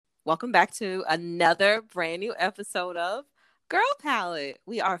Welcome back to another brand new episode of Girl Palette.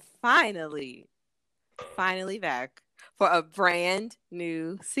 We are finally back for a brand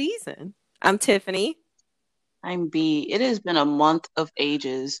new season. I'm Tiffany. I'm B. It has been a month of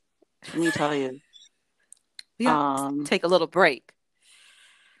ages. Let me tell you. We got to Um, take a little break.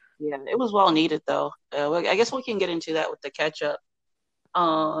 yeah, it was well needed though. I guess we can get into that with the catch up.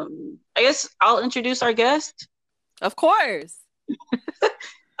 I guess I'll introduce our guest. Of course.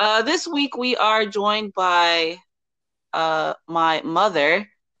 This week we are joined by my mother.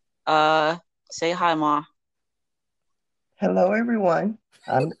 Uh, Say hi, Ma. Hello, everyone.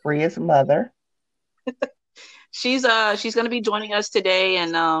 I'm Ria's mother. She's gonna be joining us today,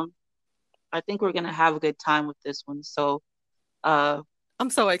 and I think we're gonna have a good time with this one. So uh, I'm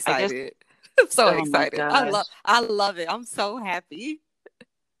so I guess. excited. I'm so Oh my excited. gosh. I love it. I'm so happy.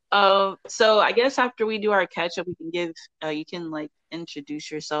 So I guess after we do our catch up, we can you can like introduce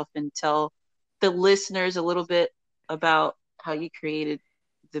yourself and tell the listeners a little bit about how you created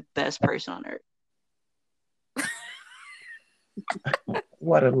the best person on earth.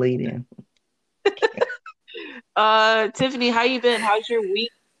 What a lead in. Tiffany, how you been? How's your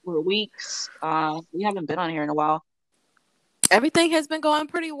week or weeks? We haven't been on here in a while. Everything has been going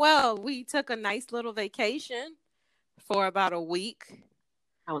pretty well. We took a nice little vacation for about a week.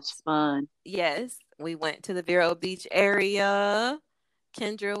 That was fun. Yes, we went to the Vero Beach area.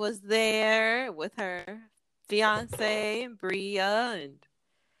 Kendra was there with her fiance and Bria, and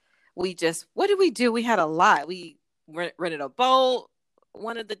what did we do? We had a lot. We rented a boat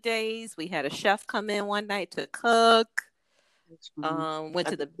one of the days. We had a chef come in one night to cook. Went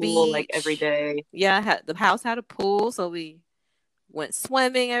At to the the pool like every beach. day. Yeah, the house had a pool, so we went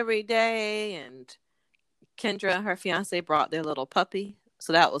swimming every day. And Kendra and her fiance brought their little puppy,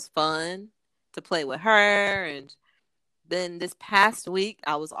 so that was fun to play with her. And then this past week,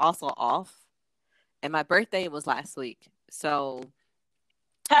 I was also off, and my birthday was last week, so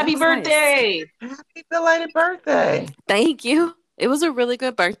it Happy was nice. birthday! Happy belated birthday. Thank you. It was a really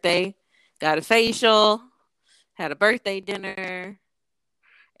good birthday. Got a facial, had a birthday dinner,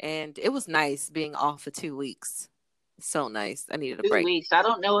 and it was nice being off for 2 weeks. So nice. I needed a Two break. weeks. I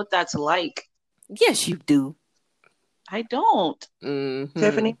don't know what that's like. Yes, you do. I don't. Mm-hmm.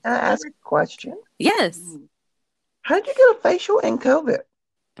 Tiffany, can I ask a question? Yes. How'd you get a facial in COVID?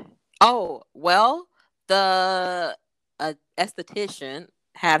 Oh, well, the esthetician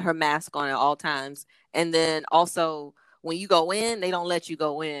had her mask on at all times. And then also, when you go in, they don't let you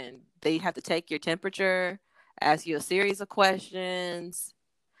go in. They have to take your temperature, ask you a series of questions.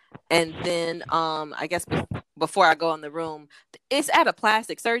 And then, I guess before I go in the room, it's at a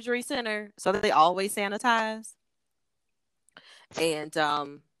plastic surgery center. So they always sanitize. And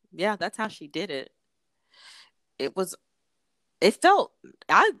yeah, that's how she did it. It was it felt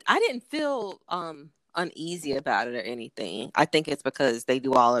I didn't feel uneasy about it or anything. I think it's because they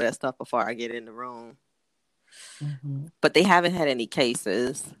do all of that stuff before I get in the room. Mm-hmm. But they haven't had any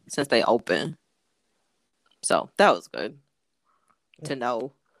cases since they opened. So that was good to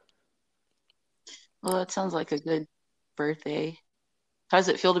know. Well, that sounds like a good birthday. How does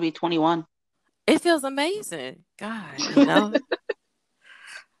it feel to be 21? It feels amazing. God.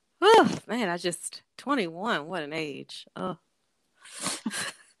 Oh man, I just 21. What an age. Oh.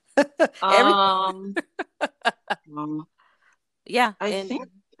 Every Um, yeah, I and think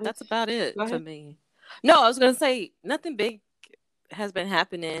that's about it go for ahead. me. No, I was gonna say nothing big has been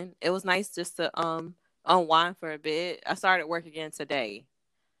happening. It was nice just to unwind for a bit. I started work again today.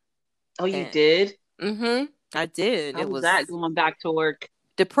 Oh, you And did? I did. How It was was that going back to work?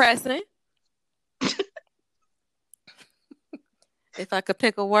 depressing, if I could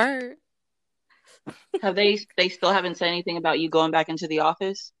pick a word. Have they still haven't said anything about you going back into the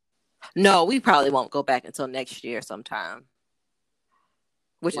office? No, we probably won't go back until next year sometime,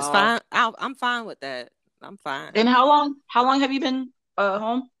 which is Wow. fine. I'm fine with that. I'm fine. And how long have you been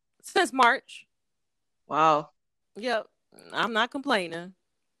home? Since March. Wow. Yep. I'm not complaining.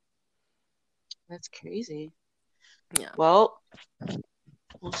 That's crazy. Yeah. Well,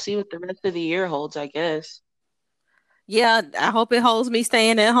 we'll see what the rest of the year holds, I guess. Yeah, I hope it holds me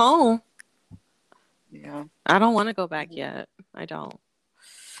staying at home. Yeah. I don't want to go back yet. I don't.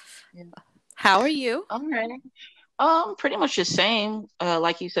 Yeah. How are you? All right. Pretty much the same.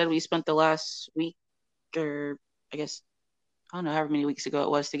 Like you said, we spent the last week, or I guess I don't know how many weeks ago it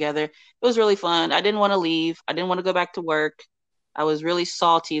was together. It was really fun. I didn't want to leave. I didn't want to go back to work. I was really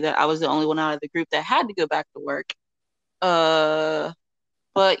salty that I was the only one out of the group that had to go back to work. Uh,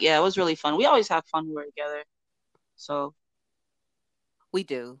 but yeah, it was really fun. We always have fun when we're together. So We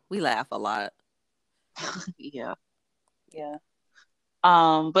do. We laugh a lot. yeah, yeah.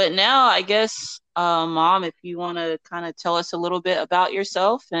 But now I guess, Mom, if you want to kind of tell us a little bit about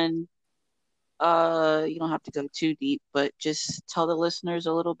yourself, and you don't have to go too deep, but just tell the listeners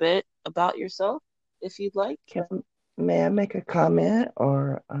a little bit about yourself if you'd like. May I make a comment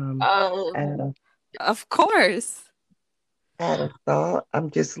or Uh, add a Of course. thought?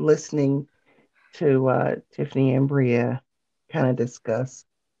 I'm just listening to Tiffany and Bria kind of discuss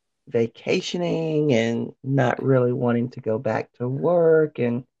vacationing and not really wanting to go back to work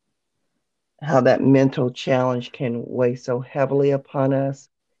and how that mental challenge can weigh so heavily upon us.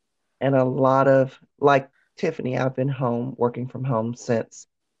 And a lot of, like Tiffany, I've been home, working from home since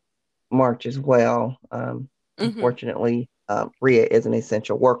March as well. Hmm. Unfortunately, Bria is an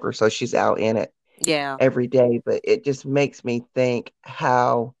essential worker, so she's out in it Yeah. every day. But it just makes me think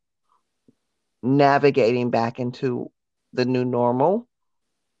how navigating back into the new normal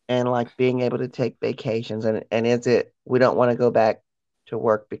and like being able to take vacations and is it we don't want to go back to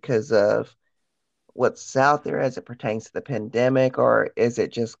work because of what's out there as it pertains to the pandemic, or is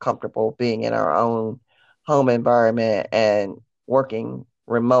it just comfortable being in our own home environment and working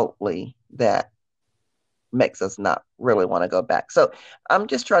remotely that makes us not really want to go back? So I'm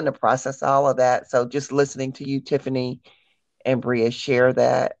just trying to process all of that. So just listening to you, Tiffany and Bria, share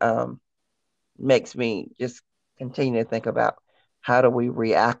that makes me just continue to think about how do we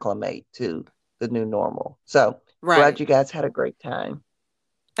reacclimate to the new normal. So glad Right. you guys had a great time.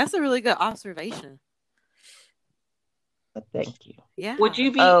 That's a really good observation. Thank you. would Yeah.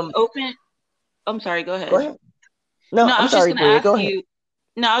 you be open? I'm sorry, go Go ahead. ahead. No, No, I I'm was just sorry, gonna Bria. ask Go ahead. you.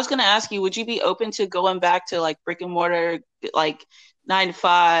 No, I was gonna ask you, would you be open to going back to like brick and mortar, like 9 to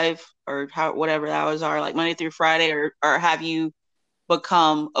 5 or how whatever the hours are, like Monday through Friday, or have you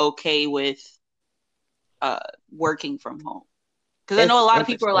become okay with uh working from home? Because I know It's a lot of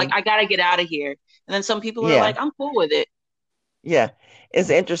people are like, interesting. I gotta get out of here, and then some people are Yeah, like, I'm cool with it. yeah. It's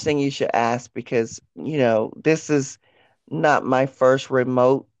interesting you should ask because, this is not my first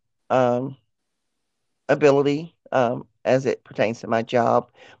remote um, ability as it pertains to my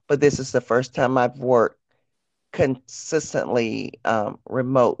job, but this is the first time I've worked consistently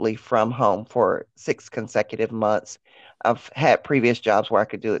remotely from home for 6 consecutive months. I've had previous jobs where I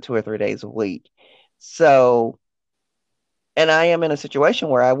could do it 2 or 3 days a week. So, and I am in a situation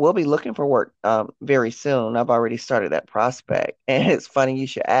where I will be looking for work very soon. I've already started that prospect. And it's funny you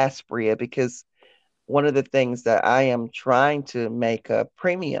should ask, Bria, because one of the things that I am trying to make a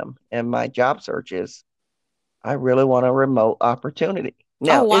premium in my job search is I really want a remote opportunity. Oh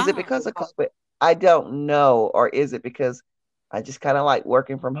Now, is it wow. because of COVID? I don't know. Or is it because I just kind of like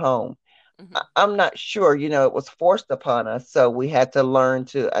working from home? Hmm. I'm not sure. It was forced upon us. So we had to learn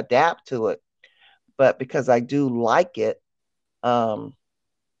to adapt to it. But because I do like it, um,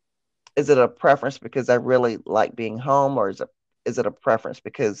 is it a preference because I really like being home, or is it a preference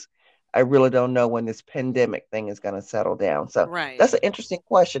because I really don't know when this pandemic thing is going to settle down? So Right. that's an interesting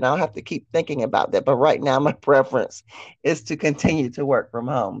question. I'll have to keep thinking about that. But right now, my preference is to continue to work from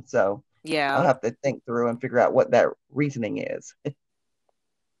home. So I'll Yeah. have to think through and figure out what that reasoning is.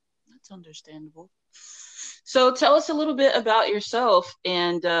 That's understandable. So tell us a little bit about yourself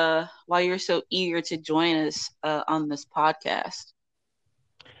and why you're so eager to join us on this podcast.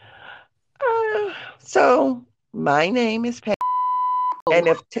 So my name is Pam. Oh, And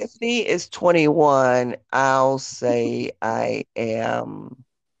if Tiffany is 21, I'll stay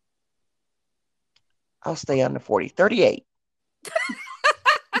under 40, 38.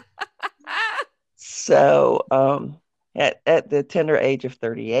 So, at the tender age of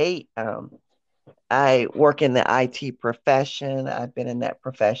 38, I work in the IT profession. I've been in that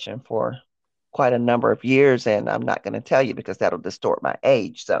profession for quite a number of years, and I'm not going to tell you because that'll distort my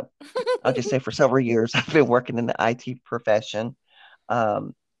age. So I'll just say for several years, I've been working in the IT profession.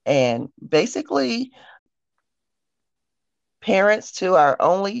 Um, and basically, parents to our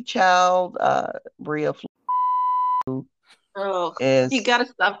only child, Bria oh, you is, gotta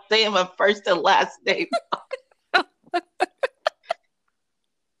stop saying my first and last name.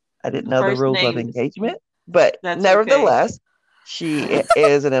 I didn't know the First rules of names. engagement, but That's okay. nevertheless, she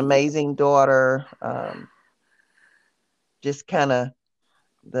is an amazing daughter. Just kind of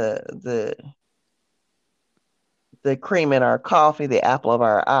the the the cream in our coffee, the apple of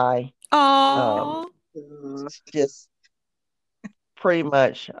our eye. Um, Oh, just pretty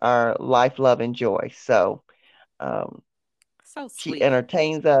much our life, love, and joy. So um, so she sweet.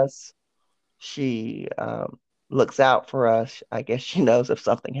 entertains us. She looks out for us. I guess she knows if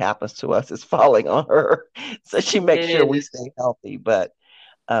something happens to us, it's falling on her. So she makes It sure we is. stay healthy. But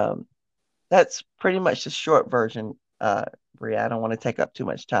um, that's pretty much the short version, Bria. I don't want to take up too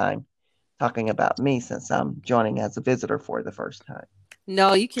much time talking about me since I'm joining as a visitor for the first time.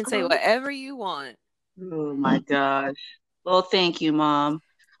 No, you can say Oh, whatever you want. oh my gosh. Well, thank you, Mom.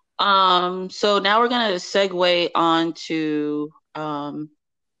 So now we're gonna segue on to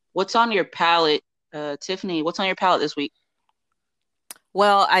what's on your palette. Tiffany, what's on your palette this week?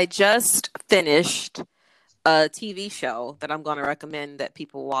 Well, I just finished a TV show that I'm going to recommend that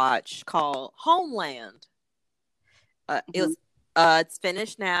people watch called Homeland. It Mhm. was it's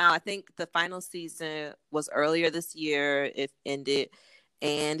finished now. I think the final season was earlier this year. It ended,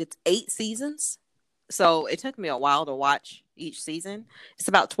 and it's 8 seasons. So it took me a while to watch each season. It's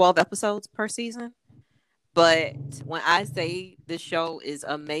about 12 episodes per season. But when I say this show is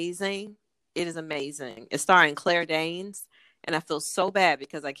amazing, it is amazing. It's starring Claire Danes, and I feel so bad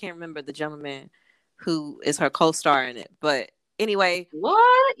because I can't remember the gentleman who is her co-star in it. But anyway,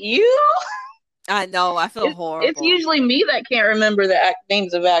 What? You? I know I feel It's horrible. usually me that can't remember the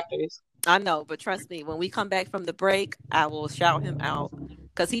names of actors. I know, but trust me, when we come back from the break, I will shout him out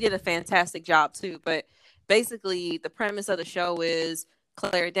because he did a fantastic job too. But basically, the premise of the show is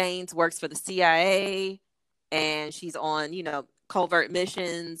Claire Danes works for the CIA and she's on, covert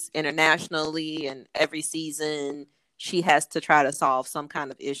missions internationally. And every season, she has to try to solve some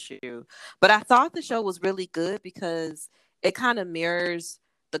kind of issue. But I thought the show was really good because it kind of mirrors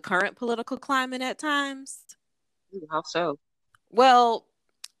the current political climate at times. Ooh, how so? Well,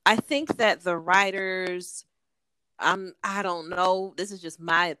 I think that the writers, I don't know. This is just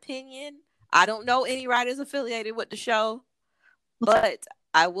my opinion. I don't know any writers affiliated with the show, but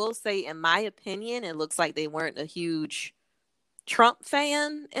I will say, in my opinion, it looks like they weren't a huge Trump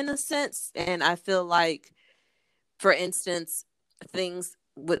fan in a sense. And I feel like, for instance, things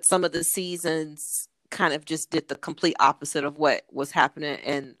with some of the seasons kind of just did the complete opposite of what was happening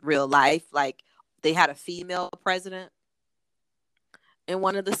in real life. Like they had a female president in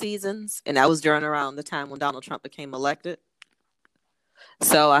one of the seasons, and that was during around the time when Donald Trump became elected.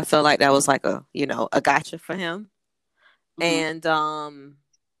 So I feel like that was like a gotcha for him. Mhm. And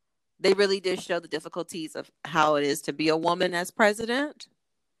they really did show the difficulties of how it is to be a woman as president.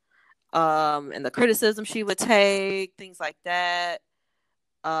 And the criticism she would take, things like that.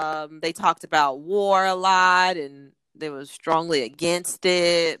 They talked about war a lot and they were strongly against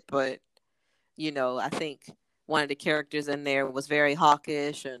it, but I think one of the characters in there was very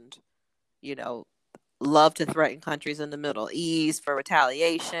hawkish and, you know, loved to threaten countries in the Middle East for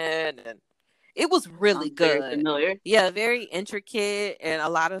retaliation. And it was really Sounds very good. familiar. Yeah, very intricate. And a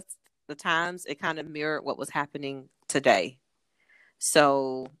lot of the times it kind of mirrored what was happening today.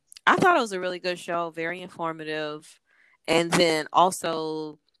 So I thought it was a really good show, very informative. And then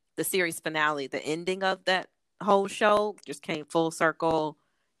also the series finale, the ending of that whole show just came full circle.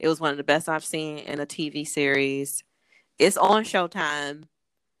 It was one of the best I've seen in a TV series. It's on Showtime.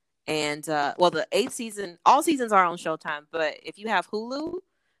 And well, the 8th season, all seasons are on Showtime, but if you have Hulu,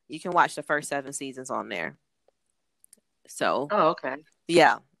 you can watch the first 7 seasons on there. So Oh, okay.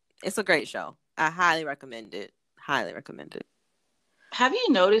 yeah, it's a great show. I highly recommend it. Highly recommend it. Have you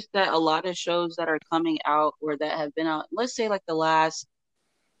noticed that a lot of shows that are coming out or that have been out, let's say like the last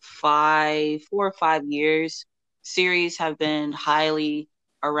 4 or 5 years, series have been highly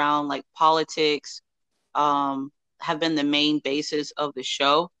around like politics, um, have been the main basis of the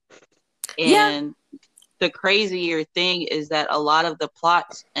show. Yeah. And the crazier thing is that a lot of the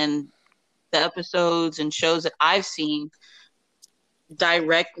plots and the episodes and shows that I've seen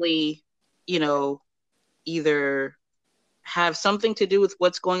directly, you know, either have something to do with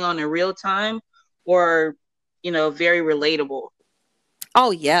what's going on in real time or, very relatable.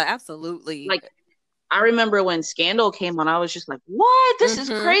 Oh yeah, absolutely. Like, I remember when Scandal came on, I was just like, what? This is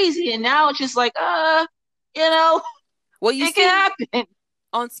Mm-hmm. crazy. And now it's just like, you know, Well, you it can see, happen.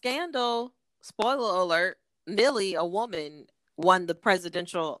 on Scandal, spoiler alert, Millie, a woman, won the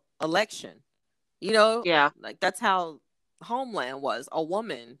presidential election. Yeah. Like that's how Homeland was. A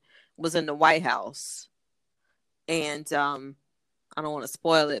woman was in the White House. And I don't want to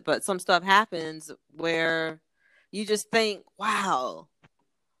spoil it, but some stuff happens where you just think, wow,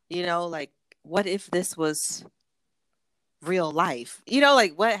 like what if this was real life?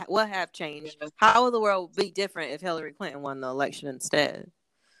 Like what have changed? Yeah. How would the world be different if Hillary Clinton won the election instead?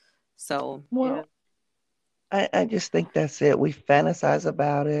 So Yeah. Well, I just think that's it. We fantasize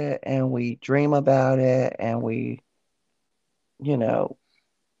about it and we dream about it and you know,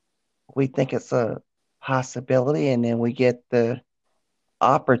 we think it's a possibility and then we get the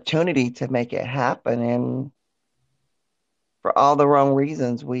opportunity to make it happen. And for all the wrong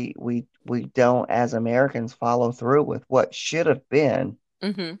reasons, we don't, as Americans, follow through with what should have been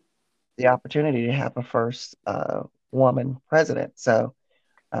mm-hmm. the opportunity to have a first woman president. So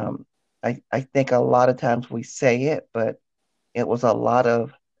um, I think a lot of times we say it, but it was a lot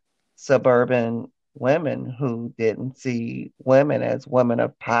of suburban women who didn't see women as women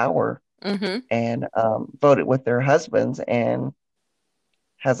of power Mm-hmm. and voted with their husbands, and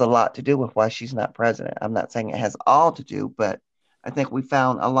has a lot to do with why she's not president. I'm not saying it has all to do, but I think we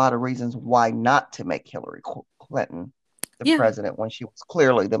found a lot of reasons why not to make Hillary Clinton the Yeah. president when she was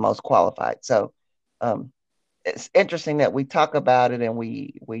clearly the most qualified. So um, it's interesting that we talk about it and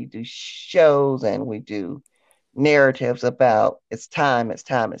we do shows and we do narratives about it's time, it's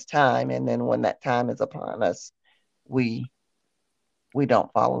time, it's time, and then when that time is upon us, we we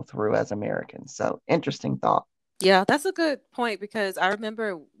don't follow through as Americans. So interesting thought. Yeah, that's a good point because I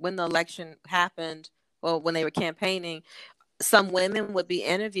remember when the election happened, well, when they were campaigning, some women would be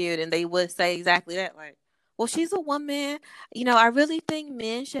interviewed and they would say exactly that, like, well, she's a woman. I really think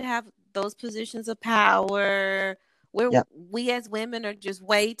men should have those positions of power where Yeah, we as women are just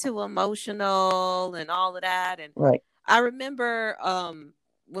way too emotional and all of that. And right. I remember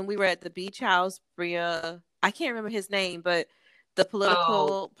when we were at the beach house, Bria, I can't remember his name, but the Oh,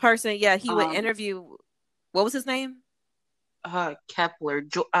 political person, yeah, he would um, interview, what was his name? Kepler.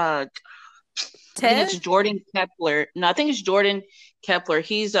 I think it's Ted? Jordan Kepler. No, I think it's Jordan Kepler.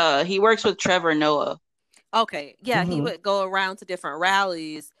 He works with Trevor Noah. Okay, yeah, he Hmm. would go around to different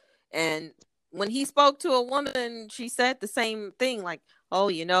rallies, and when he spoke to a woman, she said the same thing, like,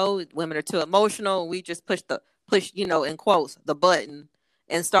 "Oh, women are too emotional. We just push, in quotes, the button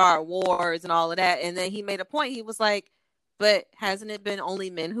and start wars and all of that." And then he made a point. He was like, "But hasn't it been only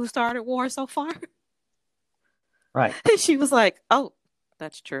men who started wars so far?" Right. And she was like, "Oh,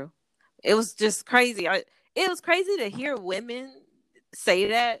 that's true." It was just crazy. It was crazy to hear women say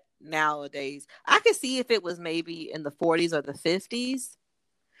that nowadays. I could see if it was maybe in the 40s or the 50s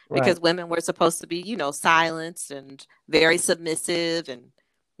Right. because women were supposed to be, silenced and very submissive and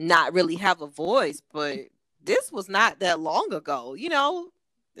not really have a voice. But this was not that long ago.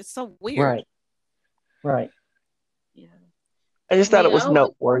 It's so weird. Right. Right. Yeah. I just I thought mean, it I was don't.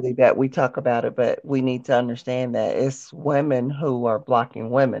 noteworthy that we talk about it, but we need to understand that it's women who are blocking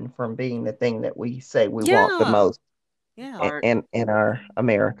women from being the thing that we say we want the Yeah. most Yeah. Part. in our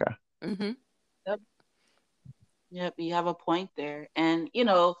America. Mm-hmm. Yep. Yep. You have a point there, and I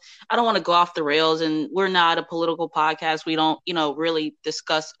don't want to go off the rails. And we're not a political podcast. We don't, really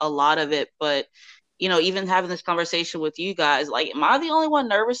discuss a lot of it. But even having this conversation with you guys, like, am I the only one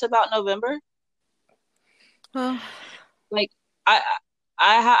nervous about November? Well, Like, I.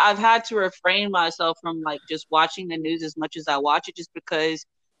 I've had to refrain myself from like just watching the news as much as I watch it, just because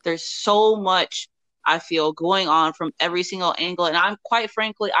there's so much I feel going on from every single angle, and I'm quite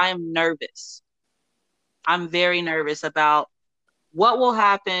frankly I am nervous. I'm very nervous about what will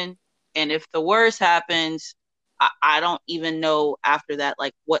happen, and if the worst happens, I don't even know after that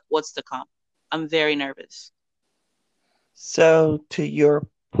like what's to come. I'm very nervous. So, to your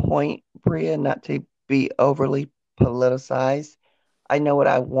point, Bria, not to be overly politicized, I know what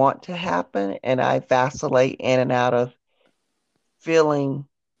I want to happen, and I vacillate in and out of feeling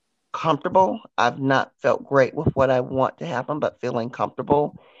comfortable. I've not felt great with what I want to happen, but feeling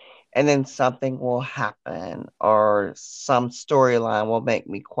comfortable. And then something will happen, or some storyline will make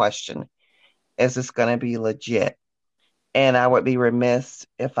me question, is this going to be legit? And I would be remiss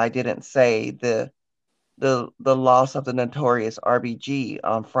if I didn't say the loss of the notorious RBG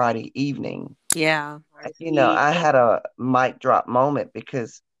on Friday evening. yeah. I had a mic drop moment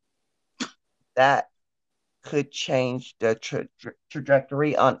because that could change the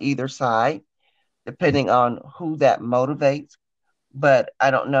trajectory on either side, depending on who that motivates. But I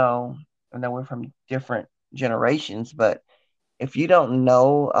don't know. I know we're from different generations, but if you don't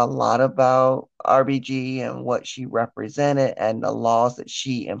know a lot about RBG and what she represented and the laws that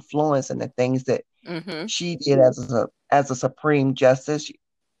she influenced and the things that Mm-hmm. she did as a Supreme Justice,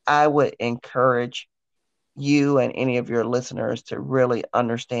 I would encourage you and any of your listeners to really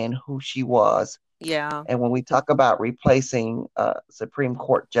understand who she was. Yeah. And when we talk about replacing Supreme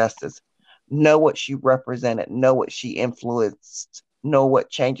Court justice, know what she represented, know what she influenced, know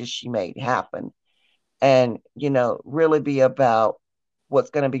what changes she made happen, and really be about what's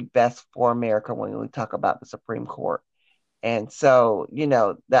going to be best for America when we talk about the Supreme Court. And so,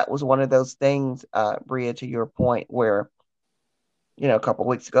 that was one of those things, Bria, to your point, where a couple of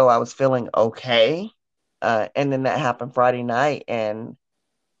weeks ago I was feeling okay, and then that happened Friday night, and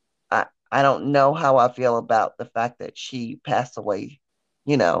I don't know how I feel about the fact that she passed away,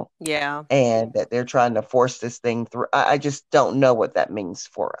 you know, Yeah. and that they're trying to force this thing through. I just don't know what that means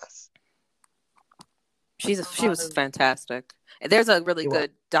for us. A She lot was of fantastic. There's a really She was.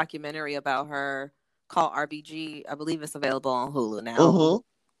 good documentary about her called RBG. I believe it's available on Hulu now. Mm-hmm.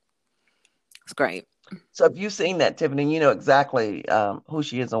 It's great. So if you've seen that, Tiffany, you know exactly who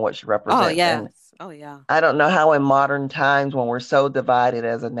she is and what she Oh represents. And yes. Oh yeah. I don't know how in modern times when we're so divided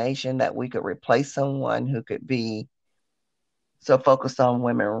as a nation that we could replace someone who could be so focused on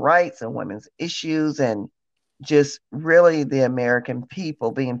women's rights and women's issues and just really the American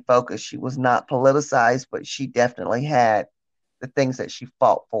people being focused. She was not politicized, but she definitely had the things that she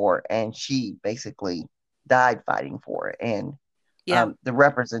fought for, and she basically died fighting for it. And Yeah. the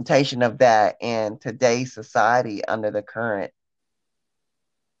representation of that in today's society under the current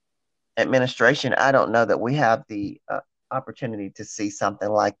administration, I don't know that we have the opportunity to see something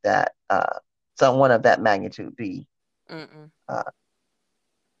like that, someone of that magnitude be Mm-mm. uh,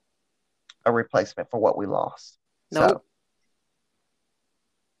 a replacement for what we lost. Nope. So,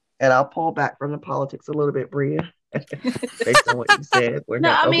 and I'll pull back from the politics a little bit, Bria, based on what you said. We're No,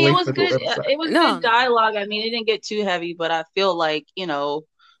 not I mean it away was from the good. little side. It was No, good no. dialogue. I mean, it didn't get too heavy, but I feel like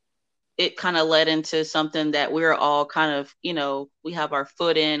it kind of led into something that we're all kind of we have our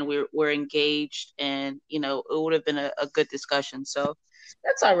foot in. We're engaged, and it would have been a good discussion. So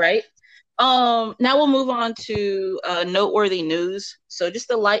that's all right. Now we'll move on to noteworthy news. So just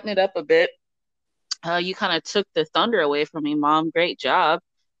to lighten it up a bit, you kind of took the thunder away from me, Mom. Great job.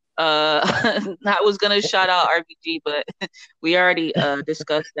 I was gonna shout out RBG, but we already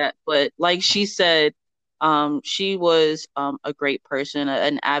discussed that. But like she said, she was a great person,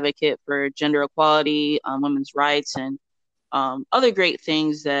 an advocate for gender equality, women's rights, and other great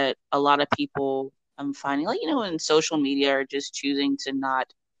things that a lot of people I'm finding, like in social media, are just choosing to not,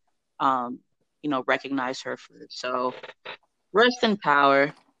 recognize her for. So rest in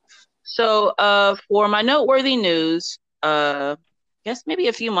power. So, for my noteworthy news, I guess maybe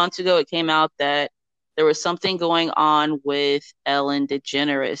a few months ago, it came out that there was something going on with Ellen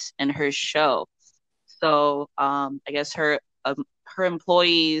DeGeneres and her show. So, I guess her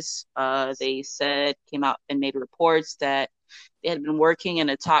employees, they said, came out and made reports that they had been working in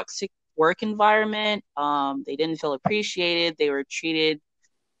a toxic work environment. They didn't feel appreciated. They were treated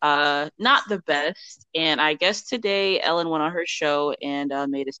not the best. And I guess today Ellen went on her show and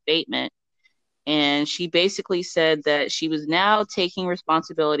made a statement. And she basically said that she was now taking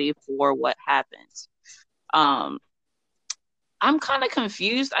responsibility for what happened. Um, I'm kind of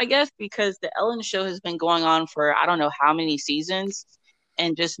confused, I guess, because the Ellen show has been going on for I don't know how many seasons.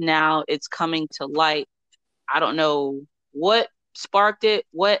 And just now it's coming to light. I don't know what sparked it,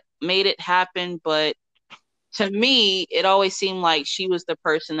 what made it happen, but to me, it always seemed like she was the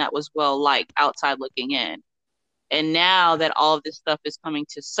person that was well liked outside looking in. And now that all of this stuff is coming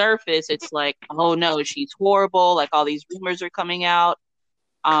to surface, it's like, oh no, she's horrible. Like all these rumors are coming out.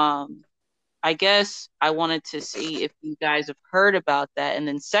 I guess I wanted to see if you guys have heard about that. And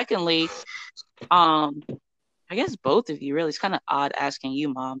then secondly, I guess both of you really, it's kind of odd asking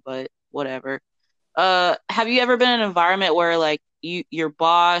you, Mom, but whatever. Have you ever been in an environment where like your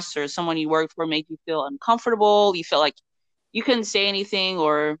boss or someone you work for made you feel uncomfortable? You felt like you couldn't say anything,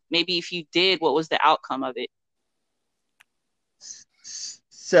 or maybe if you did, what was the outcome of it?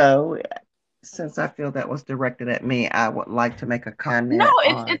 So, since I feel that was directed at me, I would like to make a No, comment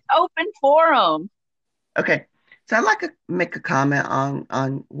it's on. it's open forum. Okay, so I'd like to make a comment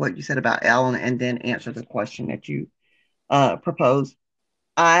on what you said about Ellen, and then answer the question that you proposed.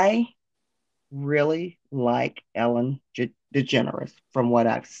 I really like Ellen DeGeneres from what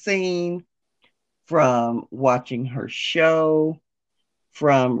I've seen, from watching her show,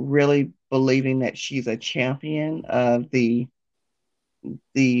 from really believing that she's a champion of the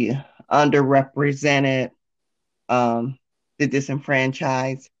underrepresented, um, the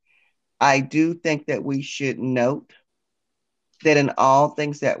disenfranchised. I do think that we should note that in all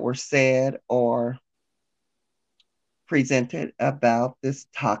things that were said or presented about this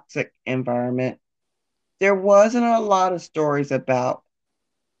toxic environment, there wasn't a lot of stories about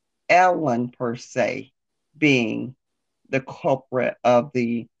Ellen per se being the culprit of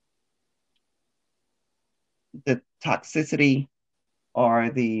the toxicity or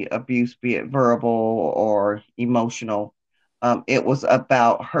the abuse, be it verbal or emotional. It was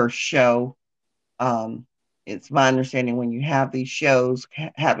about her show. Um, it's my understanding when you have these shows,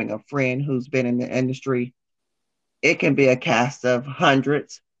 having a friend who's been in the industry, it can be a cast of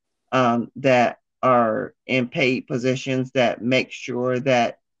hundreds that are in paid positions that make sure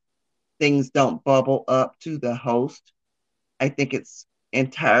that things don't bubble up to the host. I think it's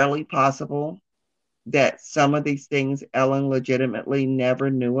entirely possible that some of these things Ellen legitimately never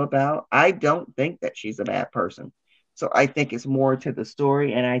knew about. I don't think that she's a bad person. So I think it's more to the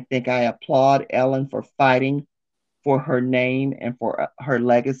story. And I think I applaud Ellen for fighting for her name and for her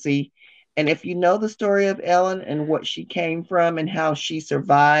legacy. And if you know the story of Ellen and what she came from and how she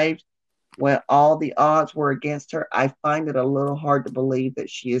survived, when all the odds were against her, I find it a little hard to believe that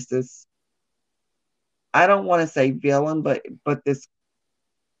she is this, I don't want to say villain, but this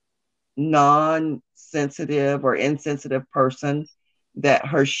non-sensitive or insensitive person that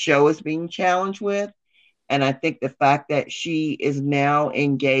her show is being challenged with. And I think the fact that she is now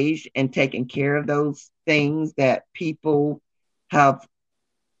engaged and taking care of those things that people have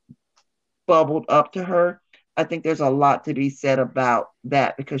bubbled up to her, I think there's a lot to be said about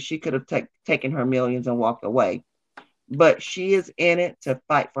that, because she could have taken her millions and walked away. But she is in it to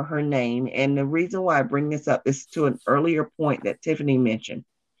fight for her name. And the reason why I bring this up is to an earlier point that Tiffany mentioned.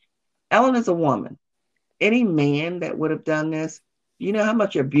 Ellen is a woman. Any man that would have done this, you know how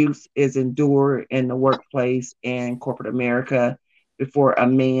much abuse is endured in the workplace and corporate America before a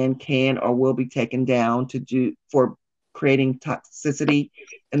man can or will be taken down for creating toxicity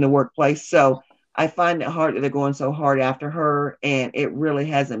in the workplace. So I find it hard that they're going so hard after her, and it really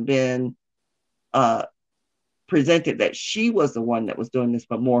hasn't been presented that she was the one that was doing this,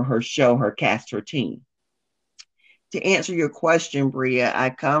 but more her show, her cast, her team. To answer your question, Bria,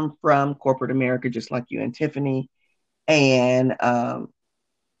 I come from corporate America just like you and Tiffany. And,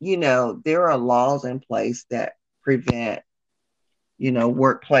 there are laws in place that prevent,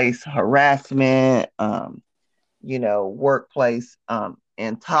 workplace harassment, workplace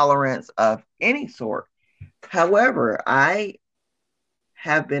intolerance of any sort. However, I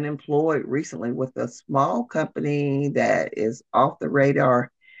have been employed recently with a small company that is off the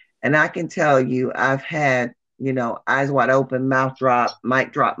radar. And I can tell you, I've had, eyes wide open, mouth drop,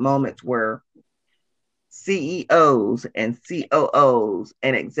 mic drop moments where CEOs and COOs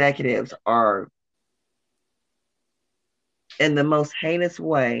and executives are in the most heinous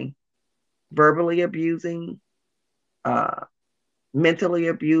way verbally abusing, uh, mentally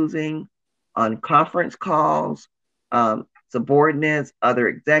abusing on conference calls, subordinates, other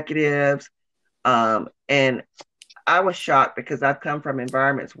executives. And I was shocked because I've come from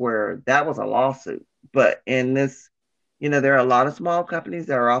environments where that was a lawsuit. But in this, there are a lot of small companies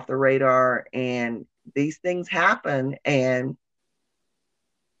that are off the radar, and these things happen. And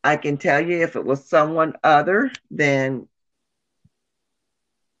I can tell you, if it was someone other than,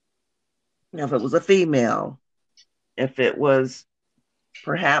 if it was a female, if it was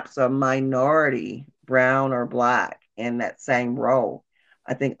perhaps a minority, brown or black, in that same role,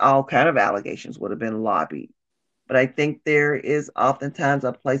 I think all kind of allegations would have been lobbied. But I think there is oftentimes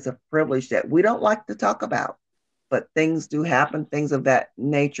a place of privilege that we don't like to talk about. But things do happen. Things of that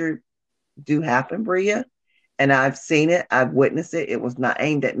nature do happen, Bria. And I've seen it. I've witnessed it. It was not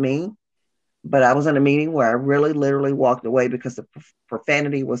aimed at me, but I was in a meeting where I really literally walked away because the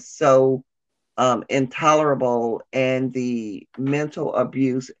profanity was so intolerable, and the mental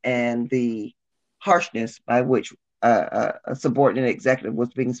abuse and the harshness by which a subordinate executive was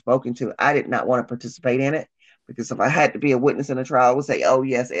being spoken to. I did not want to participate in it, because if I had to be a witness in a trial, I would say, oh,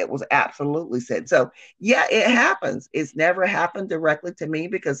 yes, it was absolutely said. So, yeah, it happens. It's never happened directly to me,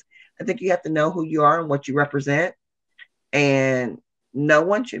 because I think you have to know who you are and what you represent. And no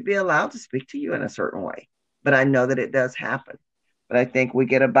one should be allowed to speak to you in a certain way. But I know that it does happen. But I think we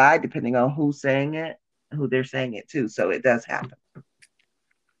get a buy depending on who's saying it, who they're saying it to. So it does happen.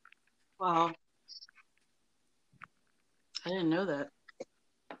 Wow. I didn't know that.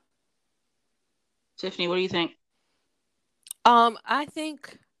 Tiffany, what do you think? I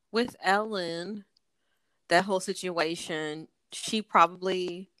think with Ellen, that whole situation, she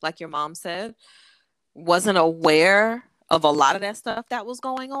probably, like your mom said, wasn't aware of a lot of that stuff that was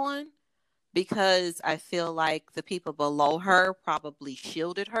going on, because I feel like the people below her probably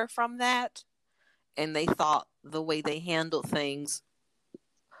shielded her from that, and they thought the way they handled things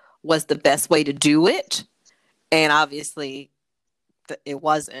was the best way to do it. And obviously it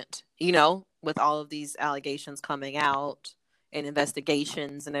wasn't, with all of these allegations coming out and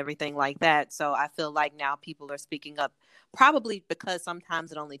investigations and everything like that. So I feel like now people are speaking up, probably because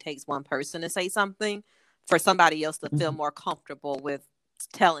sometimes it only takes one person to say something for somebody else to feel more comfortable with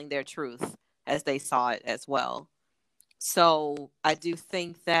telling their truth as they saw it as well. So I do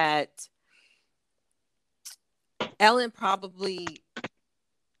think that Ellen probably,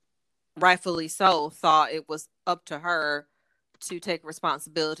 rightfully so, thought it was up to her to take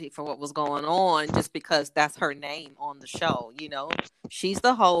responsibility for what was going on, just because that's her name on the show. She's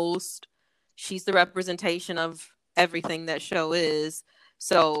the host. She's the representation of everything that show is.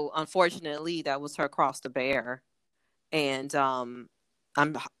 So unfortunately, that was her cross to bear. And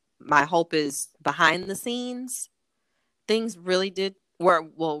my hope is behind the scenes, things really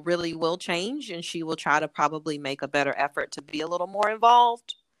will change, and she will try to probably make a better effort to be a little more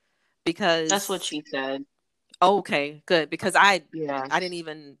involved, because that's what she said. Okay, good, because I Yes.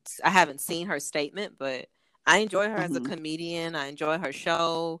 haven't seen her statement, but I enjoy her as a Hmm. comedian. I enjoy her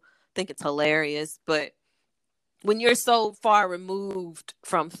show. I think it's hilarious, but when you're so far removed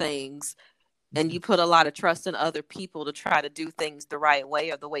from things and you put a lot of trust in other people to try to do things the right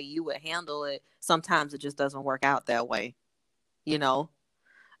way or the way you would handle it, sometimes it just doesn't work out that way, you know?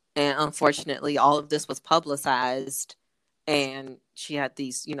 And unfortunately, all of this was publicized, and she had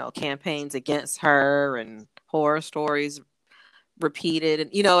these, campaigns against her and horror stories repeated,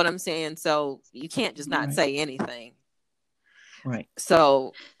 and you know what I'm saying? So you can't just not Right. say anything. Right.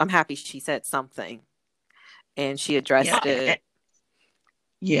 So I'm happy she said something and she Yeah. addressed it.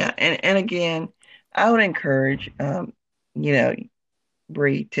 Yeah. And again, I would encourage, you know,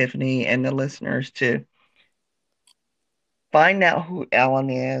 Bree, Tiffany, and the listeners to find out who Ellen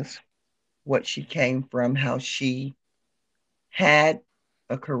is, what she came from, how she had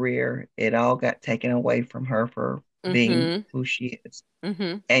a career. It all got taken away from her for being Mm-hmm. who she is.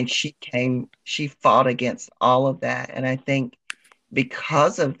 Mm-hmm. And she fought against all of that. And I think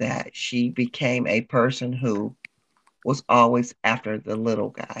because of that, she became a person who was always after the little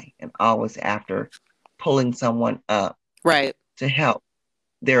guy and always after pulling someone up Right. to help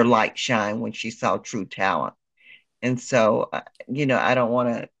their light shine when she saw true talent. And so, I don't want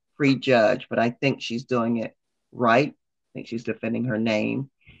to prejudge, but I think she's doing it right. I think she's defending her name.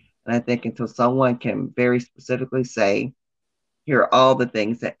 And I think until someone can very specifically say, here are all the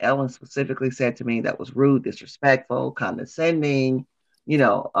things that Ellen specifically said to me that was rude, disrespectful, condescending,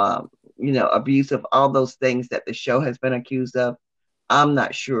 abusive, all those things that the show has been accused of. I'm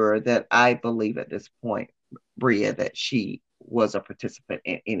not sure that I believe at this point, Bria, that she was a participant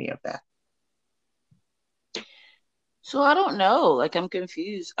in any of that. So I don't know. Like I'm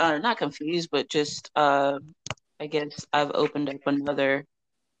confused. Not confused, but just I guess I've opened up another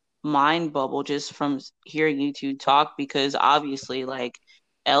mind bubble just from hearing you two talk because obviously like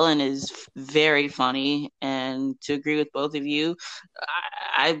Ellen is very funny and to agree with both of you,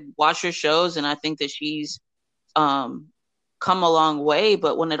 I watch her shows and I think that she's um come a long way,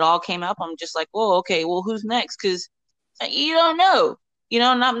 but when it all came up I'm just like, oh okay, well who's next? Because you don't know,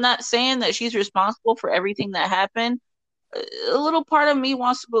 and I'm not saying that she's responsible for everything that happened. A little part of me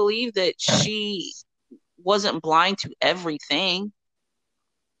wants to believe that she wasn't blind to everything.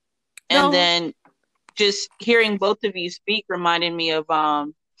 And No. then just hearing both of you speak reminded me of I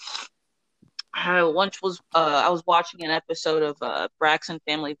was watching an episode of Braxton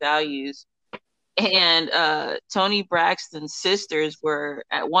Family Values, and Toni Braxton's sisters were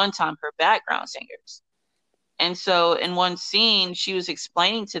at one time her background singers. And so in one scene, she was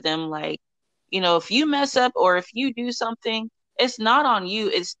explaining to them, like, if you mess up or if you do something, it's not on you.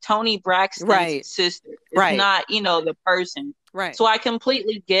 It's Toni Braxton's Right. sister. It's Right. not, the person. Right. So I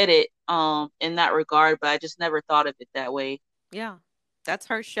completely get it in that regard, but I just never thought of it that way. Yeah. That's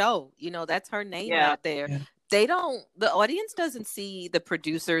her show. That's her name Yeah, out there. Yeah. The audience doesn't see the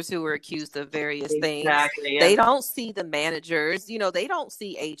producers who were accused of various things. exactly. Yeah. They don't see the managers, they don't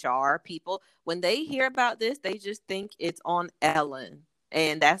see HR people. When they hear about this, they just think it's on Ellen.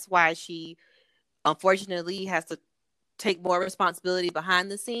 And that's why she unfortunately has to take more responsibility behind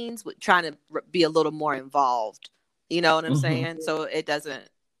the scenes with trying to be a little more involved. You know what I'm Mm-hmm. saying? So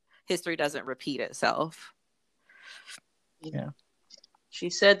history doesn't repeat itself. Yeah. She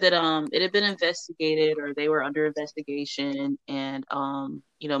said that it had been investigated or they were under investigation and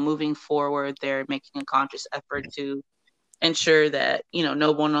moving forward they're making a conscious effort to ensure that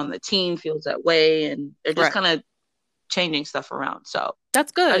no one on the team feels that way and they're just Right. kind of changing stuff around. So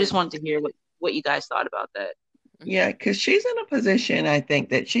That's good. I just wanted to hear what you guys thought about that. Yeah, because she's in a position, I think,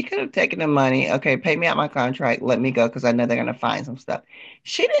 that she could have taken the money. Okay, pay me out my contract, let me go, because I know they're going to find some stuff.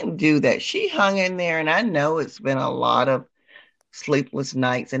 She didn't do that. She hung in there, and I know it's been a lot of sleepless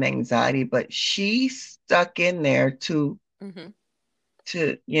nights and anxiety, but she stuck in there Mm-hmm.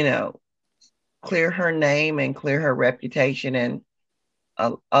 to clear her name and clear her reputation. And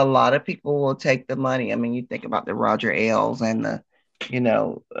a lot of people will take the money. I mean, you think about the Roger Ailes and the,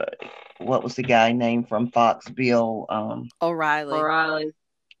 what was the guy named from Fox, Bill O'Reilly.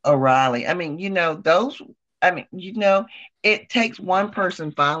 O'Reilly. I mean, it takes one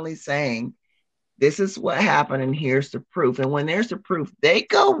person finally saying, this is what happened and here's the proof. And when there's the proof, they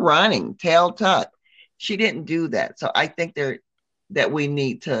go running, tail tucked. She didn't do that. So I think that we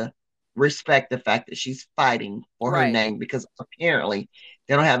need to respect the fact that she's fighting for her Right. name, because apparently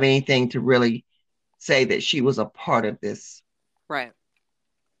they don't have anything to really say that she was a part of this Right.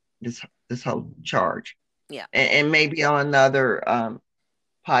 this whole charge. Yeah. And maybe on another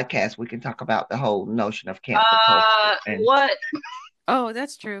podcast we can talk about the whole notion of cancel culture. What? Oh,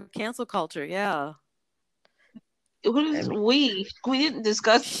 that's true. Cancel culture. Yeah. What is we? We didn't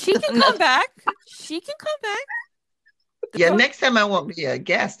discuss. She can come back. She can come back. Yeah, next time I won't be a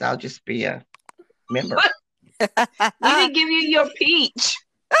guest. I'll just be a member. We didn't give you your peach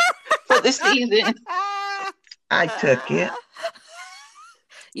for the season. I took it.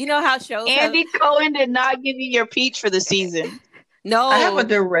 You know how shows Andy Cohen did not give you your peach for the season. No. I have a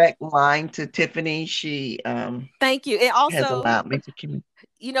direct line to Tiffany. She thank you. It also has allowed me to communicate.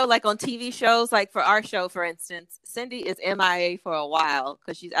 You know, like on TV shows, like for our show, for instance, Cindy is MIA for a while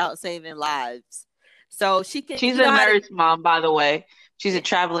because she's out saving lives. So she can. She's a nurse, Mom, by the way. She's a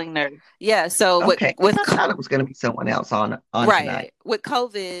traveling nurse. Yeah. So okay, I thought it was going to be someone else on right tonight. With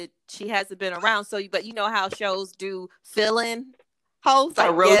COVID, she hasn't been around. So, but you know how shows do fill-in hosts,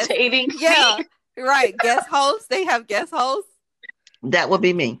 like rotating. Yeah, right. Guest hosts. They have guest hosts. That would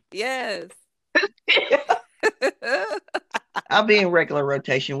be me. Yes. I'll be in regular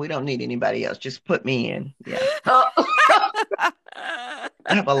rotation. We don't need anybody else. Just put me in. Yeah. I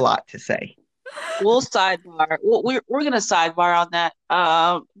have a lot to say. We'll sidebar. We're gonna sidebar on that.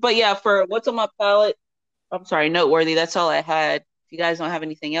 But yeah, for what's on my palette, I'm sorry, noteworthy. That's all I had. If you guys don't have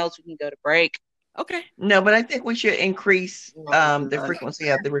anything else, we can go to break. Okay. No, but I think we should increase the frequency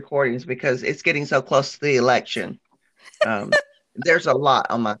of the recordings because it's getting so close to the election. There's a lot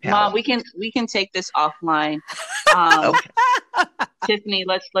on my palette. Mom, we can take this offline. Okay. Tiffany,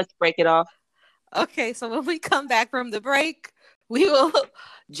 let's break it off. Okay, so when we come back from the break, we will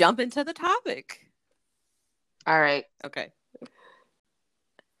jump into the topic. All right. Okay.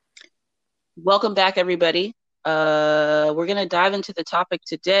 Welcome back, everybody. We're gonna dive into the topic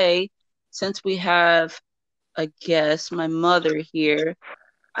today. Since we have a guest, my mother here,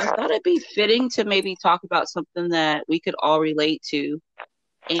 I thought it'd be fitting to maybe talk about something that we could all relate to.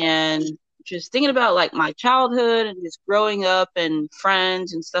 And just thinking about like my childhood and just growing up and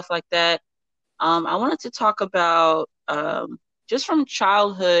friends and stuff like that. I wanted to talk about just from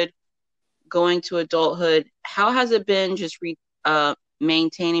childhood going to adulthood, how has it been just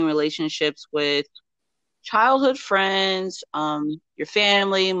maintaining relationships with childhood friends, your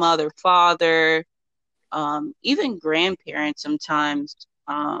family, mother, father, even grandparents sometimes.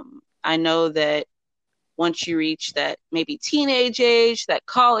 I know that once you reach that maybe teenage age, that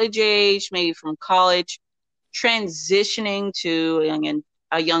college age, maybe from college, transitioning to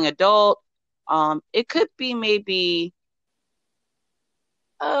a young adult, it could be maybe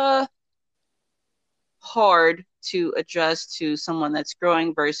hard to adjust to someone that's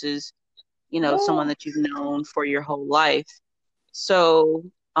growing versus, someone that you've known for your whole life. So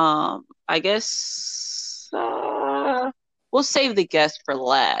I guess we'll save the guest for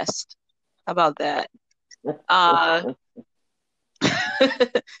last. How about that?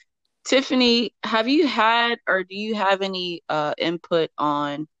 Tiffany, have you had or do you have any input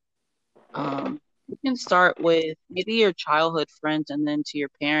on you can start with maybe your childhood friends and then to your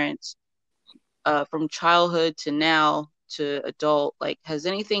parents, from childhood to now to adult. Like, has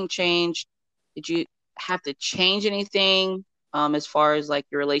anything changed? Did you have to change anything as far as like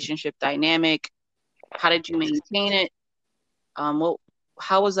your relationship dynamic? How did you maintain it?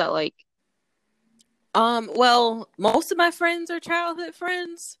 How was that like? Well, most of my friends are childhood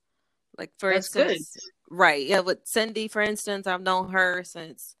friends. Like, for instance, right. Yeah, with Cindy, for instance, I've known her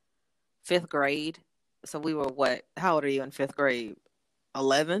since 5th grade. So we were what? How old are you in 5th grade?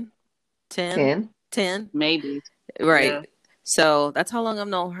 11? 10? 10? Maybe. Right. Yeah. So that's how long I've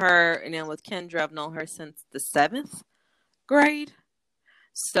known her. And then with Kendra, I've known her since the 7th grade.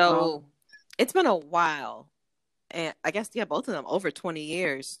 So it's been a while. And I guess, yeah, both of them over 20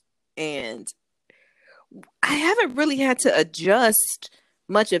 years. And I haven't really had to adjust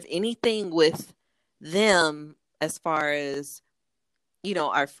much of anything with them as far as,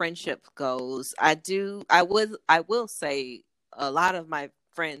 our friendship goes. I will say a lot of my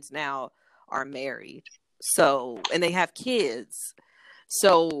friends now are married. So, and they have kids.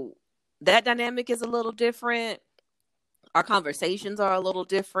 So that dynamic is a little different. Our conversations are a little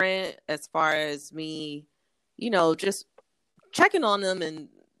different as far as me, just checking on them. And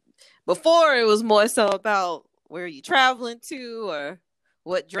before it was more so about where are you traveling to or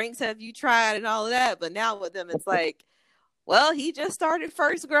what drinks have you tried and all of that. But now with them, it's like, well, he just started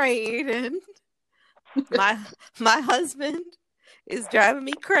 1st grade and my husband is driving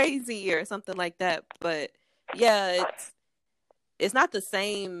me crazy or something like that. But yeah, it's not the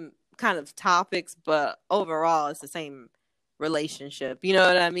same kind of topics, but overall it's the same relationship. You know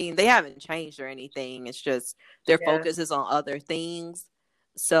what I mean? They haven't changed or anything. It's just their focus is on other things.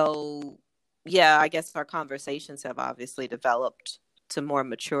 So yeah, I guess our conversations have obviously developed to more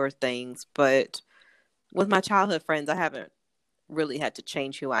mature things, but with my childhood friends, I haven't really had to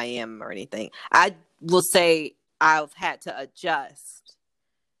change who I am or anything. I will say I've had to adjust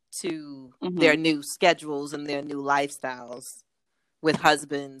to their new schedules and their new lifestyles with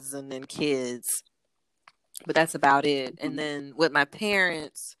husbands and then kids. But that's about it. And then with my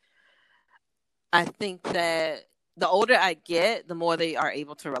parents, I think that the older I get, the more they are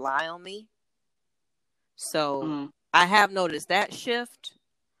able to rely on me. So I have noticed that shift,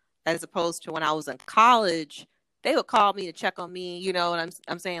 as opposed to when I was in college, they would call me to check on me, you know, and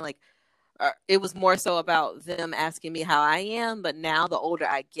I'm saying, like, it was more so about them asking me how I am. But now the older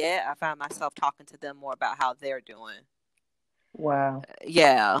I get, I find myself talking to them more about how they're doing. Wow.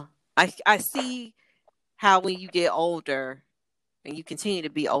 Yeah. I see how when you get older and you continue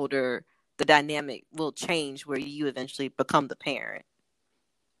to be older, the dynamic will change where you eventually become the parent.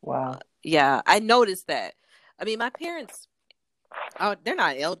 Wow. Yeah, I noticed that. I mean, my parents, they're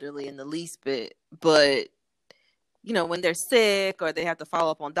not elderly in the least bit, but you know, when they're sick or they have to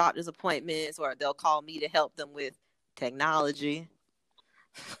follow up on doctor's appointments, or they'll call me to help them with technology,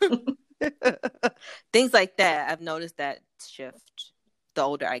 things like that. I've noticed that shift the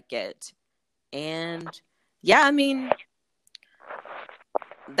older I get. And yeah, I mean,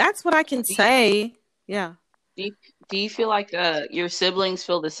 that's what I can say. Yeah. Do you feel like your siblings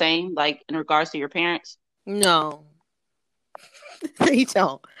feel the same, like in regards to your parents? No, they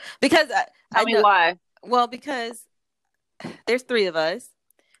don't. Because Tell me why. Well, because there's 3 of us,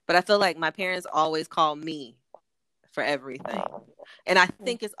 but I feel like my parents always call me for everything. And I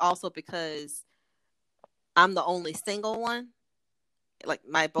think it's also because I'm the only single one. Like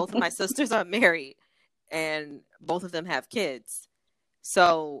both of my sisters are married and both of them have kids.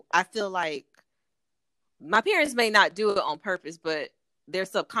 So I feel like my parents may not do it on purpose, but they're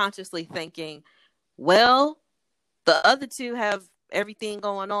subconsciously thinking, well, the other 2 have everything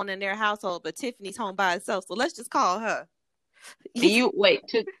going on in their household, but Tiffany's home by herself, so let's just call her. Mom,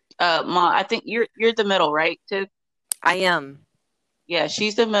 I think you're the middle, right, Tiff? I am. Yeah,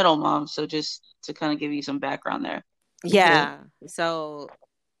 she's the middle, Mom. So just to kind of give you some background there. Yeah. So,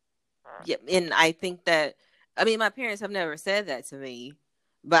 yeah, and I think that, I mean, my parents have never said that to me,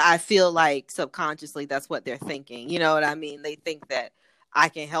 but I feel like subconsciously that's what they're thinking. You know what I mean? They think that I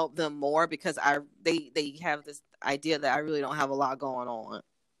can help them more because they have this idea that I really don't have a lot going on.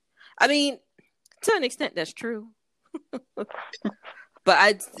 I mean, to an extent, that's true.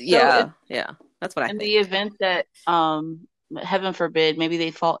 But yeah, that's what I think. In the event that, heaven forbid, maybe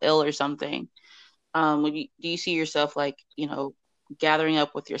they fall ill or something, do you see yourself, like, you know, gathering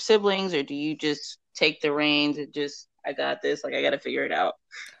up with your siblings, or do you just take the reins and just, I got this, like, I got to figure it out?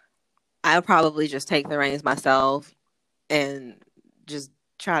 I'll probably just take the reins myself and just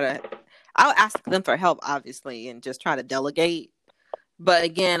I'll ask them for help, obviously, and just try to delegate. But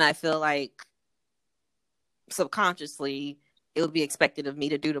again, I feel like subconsciously it would be expected of me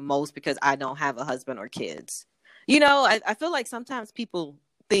to do the most because I don't have a husband or kids. You know, I feel like sometimes people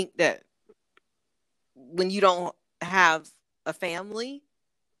think that when you don't have a family,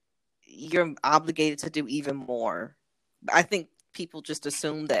 you're obligated to do even more. I think people just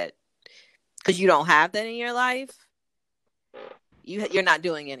assume that because you don't have that in your life, you're not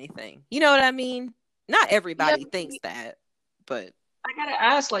doing anything. You know what I mean? Not everybody thinks that, but I gotta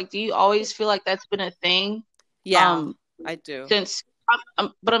ask, like, do you always feel like that's been a thing? Yeah, I do.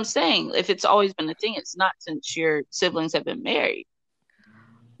 But I'm saying, if it's always been a thing, it's not since your siblings have been married.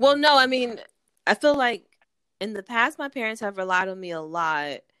 Well, no, I mean, I feel like in the past, my parents have relied on me a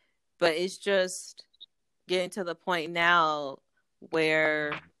lot, but it's just getting to the point now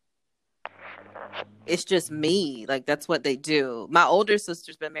where it's just me. Like, that's what they do. My older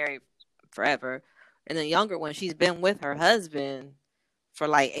sister's been married forever, and the younger one, she's been with her husband for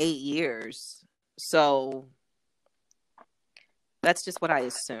like 8 years. So that's just what I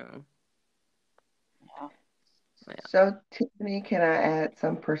assume. Yeah. So, Tiffany, can I add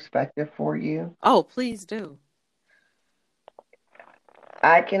some perspective for you? Oh, please do.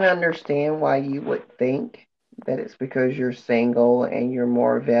 I can understand why you would think that it's because you're single and you're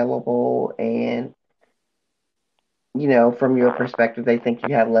more available, and, you know, from your perspective, they think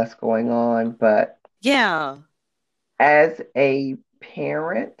you have less going on. But yeah, as a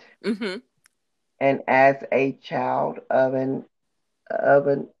parent and as a child of an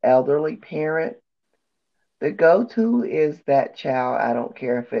elderly parent, the go-to is that child. I don't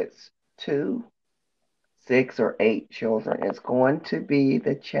care if it's 2, 6, or 8 children. It's going to be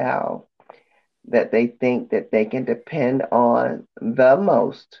the child that they think that they can depend on the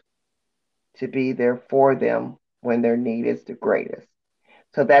most to be there for them when their need is the greatest.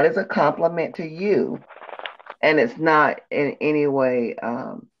 So that is a compliment to you, and it's not in any way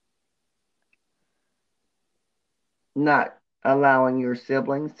not allowing your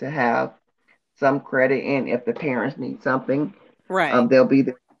siblings to have some credit in if the parents need something. Right. They'll be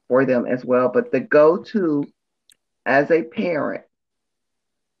there for them as well. But the go-to as a parent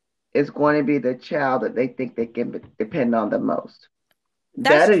is going to be the child that they think they can depend on the most.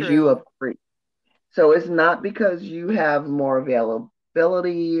 That's That is you true. of three. So it's not because you have more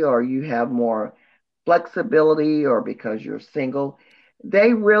availability or you have more flexibility or because you're single.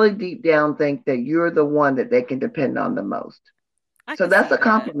 They really deep down think that you're the one that they can depend on the most. I So could that's see a that.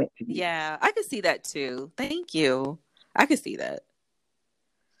 compliment to you. Yeah, I could see that too. Thank you. I could see that.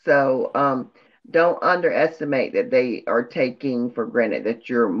 So don't underestimate that they are taking for granted that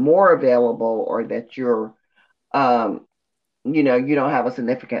you're more available or that you're, um, you don't have a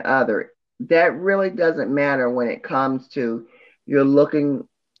significant other. That really doesn't matter when it comes to you're looking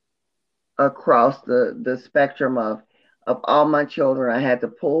across the spectrum of all my children I had to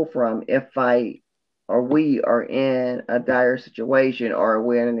pull from if I or we are in a dire situation or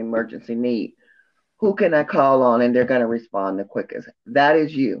we're in an emergency need. Who can I call on and they're going to respond the quickest? That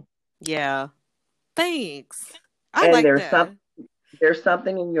is you. Yeah. Thanks. I And like that. there's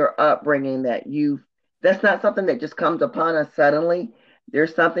something in your upbringing that's not something that just comes upon us suddenly.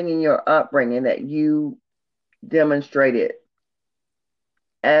 There's something in your upbringing that you demonstrated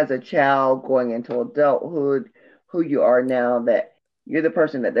as a child going into adulthood, who you are now, that you're the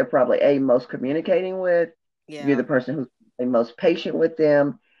person that they're probably a most communicating with. You're the Yeah. person who's the most patient with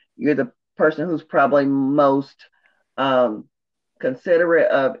them. You're the person who's probably most um, considerate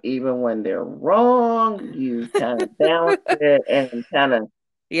of even when they're wrong. You kind of balance it and kind of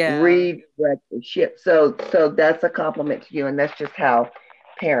Yeah. redirect the ship. So that's a compliment to you, and that's just how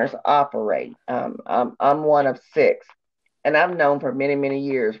parents operate. I'm one of six, and I've known for many, many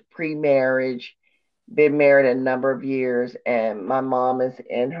years, pre-marriage, been married a number of years, and my mom is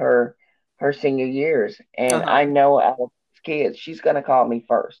in her senior years, and I Uh-huh. know out of six kids, she's gonna call me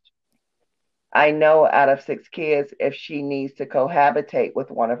first. I know out of six kids, if she needs to cohabitate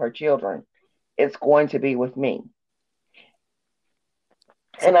with one of her children, it's going to be with me,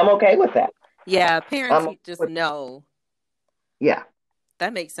 and I'm okay with that. Yeah, parents I'm you okay just with know. yeah.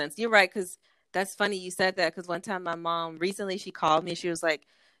 That makes sense. You're right, because that's funny you said that because one time my mom recently she called me. She was like,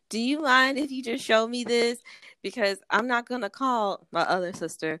 "Do you mind if you just show me this? Because I'm not gonna call my other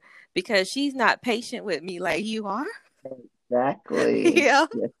sister because she's not patient with me like you are." Exactly. Yeah.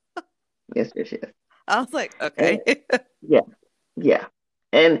 Yes, yes, yes, yes. I was like, And okay. yeah, yeah.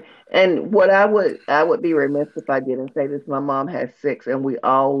 And what I would be remiss if I didn't say this. My mom has six, and we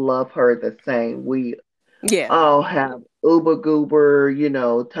all love her the same. We Yeah. all have uber goober,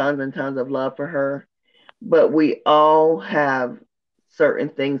 tons and tons of love for her. But we all have certain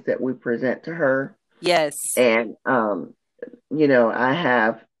things that we present to her. Yes. And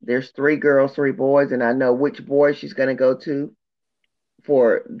there's three girls, three boys, and I know which boy she's gonna go to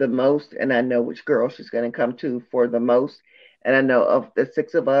for the most, and I know which girl she's going to come to for the most. And I know of the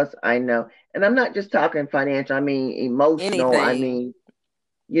six of us, I know. And I'm not just talking financial, I mean emotional. I Anything.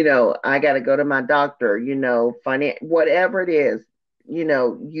 mean, I got to go to my doctor, whatever it is,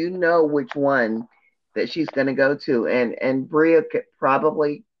 which one that she's going to go to. And Bria could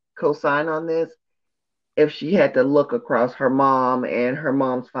probably co-sign on this if she had to look across her mom and her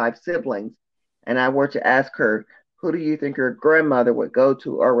mom's five siblings, and I were to ask her, who do you think your grandmother would go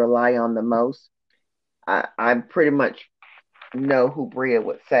to or rely on the most? I pretty much know who Bria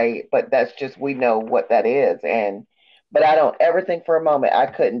would say, but that's just we know what that is. But I don't ever think for a moment I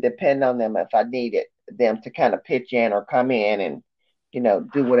couldn't depend on them if I needed them to kind of pitch in or come in and,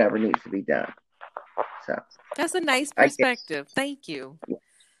 do whatever needs to be done. So That's a nice I guess, perspective. Thank you.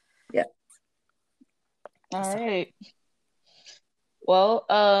 yeah. All right.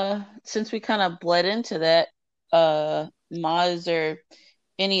 Well, since we kind of bled into that, Ma, is there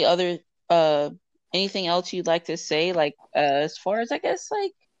any other anything else you'd like to say? Like, as far as I guess,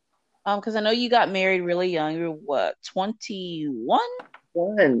 like, because I know you got married really young. You were what, 21?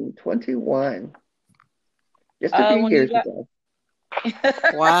 21, just a few When you years got ago.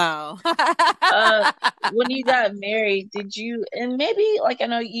 Wow. uh when you got married, did you, and maybe like I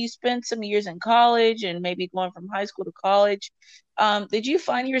know you spent some years in college and maybe going from high school to college, did you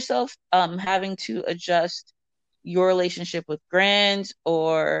find yourself having to adjust your relationship with Grant,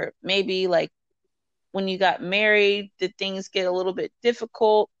 or maybe like when you got married, did things get a little bit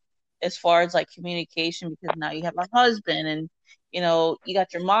difficult as far as like communication because now you have a husband and you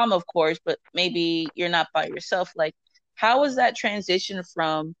got your mom, of course, but maybe you're not by yourself. Like, how was that transition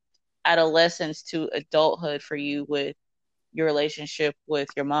from adolescence to adulthood for you with your relationship with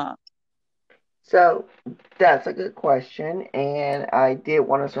your mom? So that's a good question. And I did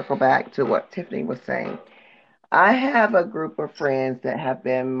want to circle back to what Tiffany was saying. I have a group of friends that have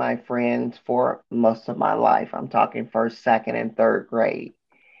been my friends for most of my life. I'm talking first, second, and third grade.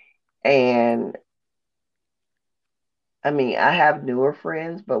 And I mean, I have newer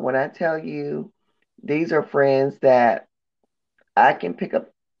friends, but when I tell you these are friends that I can pick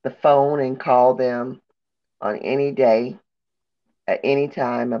up the phone and call them on any day, at any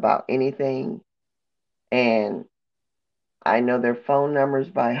time about anything. And I know their phone numbers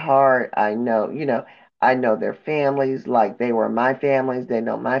by heart. I know their families like they were my families. They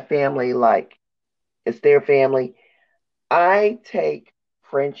know my family like it's their family. I take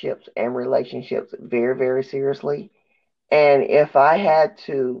friendships and relationships very, very seriously. And if I had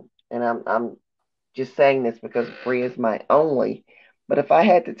to, and I'm just saying this because Bree is my only, but if I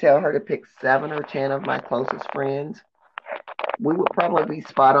had to tell her to pick 7 or 10 of my closest friends, we would probably be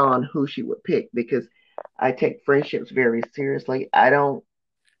spot on who she would pick because I take friendships very seriously. I don't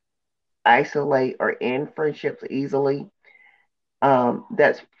isolate or end friendships easily.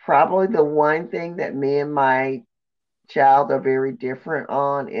 That's probably the one thing that me and my child are very different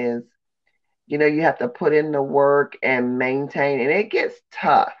on is, you have to put in the work and maintain, and it gets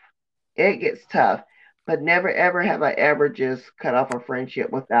tough. It gets tough. But never ever have I ever just cut off a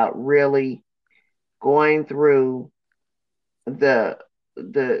friendship without really going through the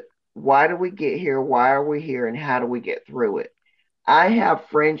the why do we get here? Why are we here? And how do we get through it? I have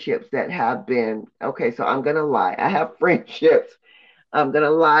friendships that have been okay, so I'm gonna lie. I have friendships. I'm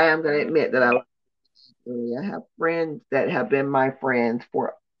gonna lie, I'm gonna admit that I have friends that have been my friends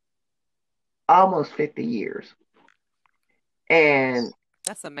for almost 50 years. And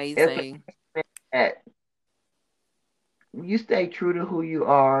That's it's amazing. that you stay true to who you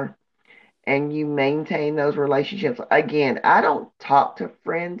are and you maintain those relationships. Again, I don't talk to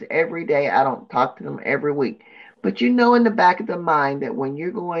friends every day. I don't talk to them every week. But in the back of the mind that when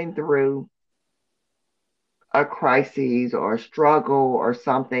you're going through a crisis or a struggle or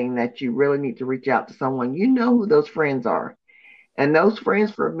something that you really need to reach out to someone, you know who those friends are. And those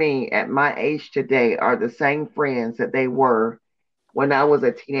friends for me at my age today are the same friends that they were when I was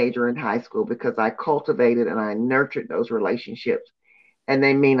a teenager in high school because I cultivated and I nurtured those relationships and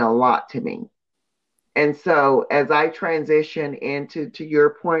they mean a lot to me. And so as I transition into, to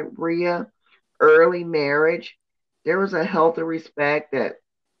your point, Bria, early marriage, there was a healthy respect that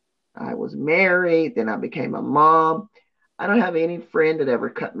I was married, then I became a mom. I don't have any friend that ever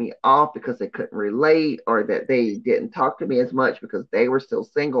cut me off because they couldn't relate or that they didn't talk to me as much because they were still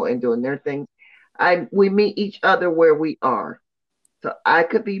single and doing their things. We meet each other where we are. So I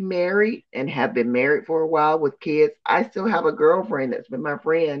could be married and have been married for a while with kids. I still have a girlfriend that's been my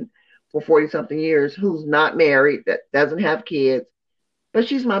friend for 40 something years who's not married, that doesn't have kids, but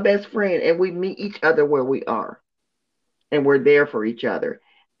she's my best friend and we meet each other where we are and we're there for each other.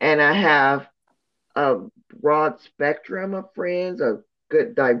 And I have a broad spectrum of friends, a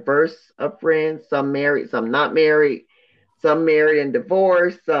good diverse of friends, some married, some not married, some married and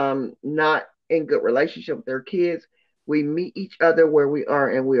divorced, some not in good relationship with their kids. We meet each other where we are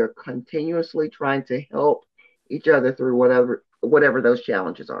and we are continuously trying to help each other through whatever those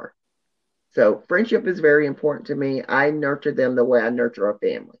challenges are. So friendship is very important to me. I nurture them the way I nurture a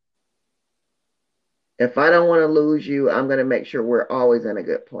family. If I don't want to lose you, I'm going to make sure we're always in a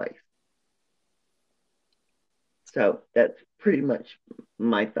good place. So that's pretty much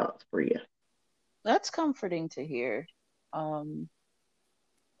my thoughts for you. That's comforting to hear. Um,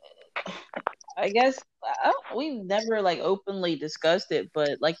 I guess we've never like openly discussed it,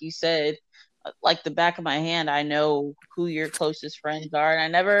 but like you said, like the back of my hand, I know who your closest friends are, and I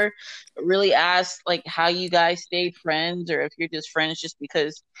never really asked like how you guys stayed friends or if you're just friends just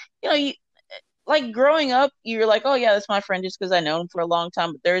because you like growing up, you're like, oh yeah, that's my friend just because I know him for a long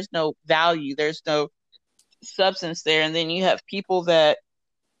time, but there's no value, there's no substance there, and then you have people that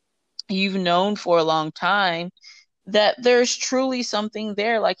you've known for a long time that there's truly something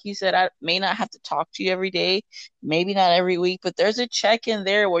there. Like you said, I may not have to talk to you every day, maybe not every week, but there's a check in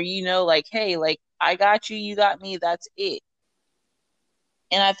there where like, hey, like I got you, you got me, that's it.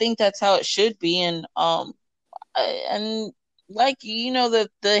 And I think that's how it should be. And like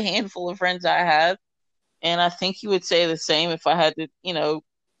the handful of friends I have, and I think you would say the same if I had to,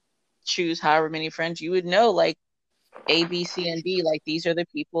 choose however many friends you would know, like A, B, C, and D. Like these are the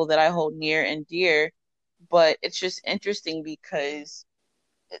people that I hold near and dear. But it's just interesting because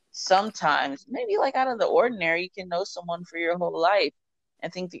sometimes, maybe like out of the ordinary, you can know someone for your whole life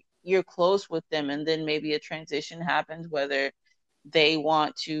and think that you're close with them, and then maybe a transition happens, whether they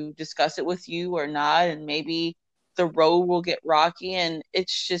want to discuss it with you or not, and maybe the road will get rocky. And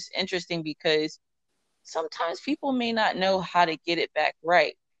it's just interesting because sometimes people may not know how to get it back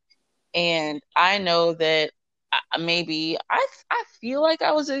right. And I know that maybe I feel like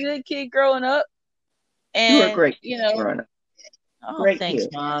I was a good kid growing up, You were a and great kid growing up. oh, Great thanks,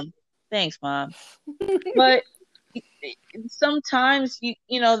 kid. mom. Thanks, mom. But sometimes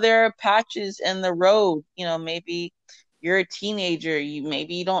there are patches in the road. Maybe you're a teenager.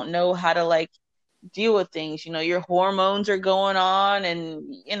 Maybe you don't know how to like deal with things. Your hormones are going on, and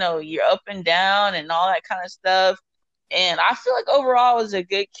you're up and down and all that kind of stuff. And I feel like overall I was a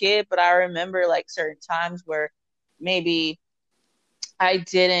good kid, but I remember like certain times where maybe I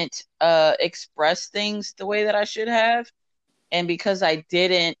didn't express things the way that I should have. And because I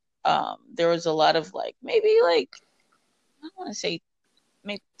didn't, there was a lot of like maybe like I don't want to say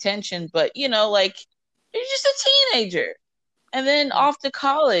maybe tension, but like you're just a teenager. And then off to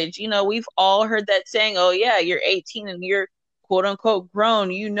college, we've all heard that saying, oh yeah, you're 18 and you're quote unquote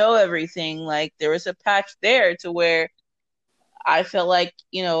grown, everything. Like there was a patch there to where I felt like,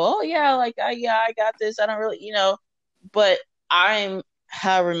 oh yeah, like I got this. I don't really, but I'm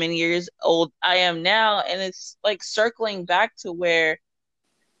however many years old I am now, and it's like circling back to where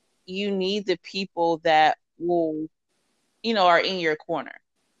you need the people that will, are in your corner,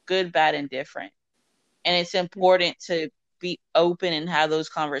 good, bad, and different. And it's important to be open and have those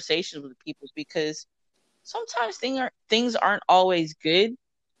conversations with people, because sometimes things aren't always good.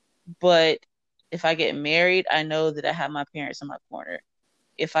 But if I get married, I know that I have my parents in my corner.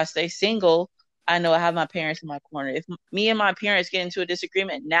 If I stay single, I know I have my parents in my corner. If me and my parents get into a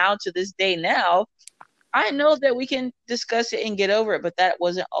disagreement now, to this day now, I know that we can discuss it and get over it, but that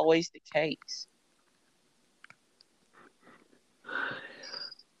wasn't always the case.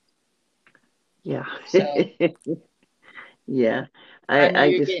 Yeah. So Yeah. I know I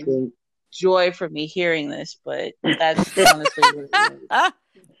you're just getting think joy from me hearing this, but that's honestly what it is.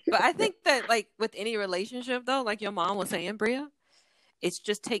 But I think that like with any relationship though, like your mom was saying, Bria, it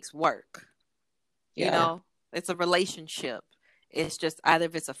just takes work. Yeah. It's a relationship. It's just either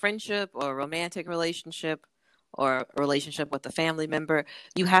if it's a friendship or a romantic relationship or a relationship with a family member,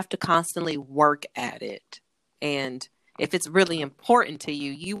 you have to constantly work at it. And if it's really important to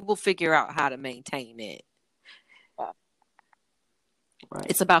you, you will figure out how to maintain it. right.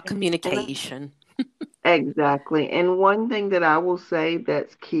 It's about And communication. exactly. And one thing that I will say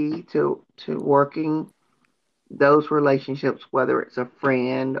that's key to working those relationships, whether it's a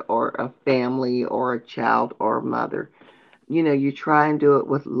friend or a family or a child or a mother, you try and do it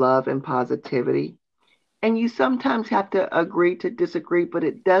with love and positivity. And you sometimes have to agree to disagree, but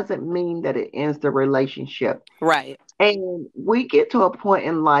it doesn't mean that it ends the relationship. Right. And we get to a point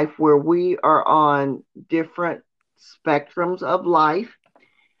in life where we are on different spectrums of life,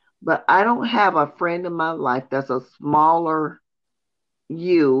 but I don't have a friend in my life that's a smaller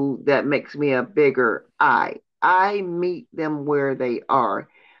you that makes me a bigger I. I meet them where they are,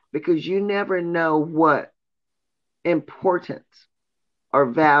 because you never know what importance or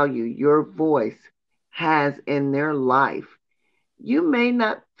value your voice has in their life. You may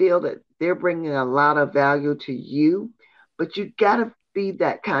not feel that they're bringing a lot of value to you, but you got to be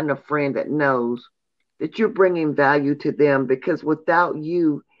that kind of friend that knows that you're bringing value to them, because without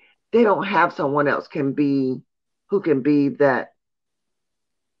you, they don't have someone else who can be that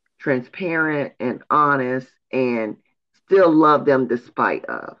transparent and honest and still love them despite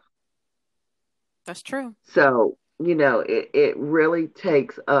of. That's true. So, it really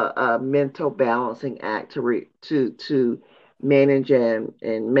takes a mental balancing act to manage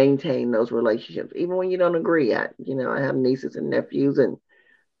and maintain those relationships, even when you don't agree. I have nieces and nephews and,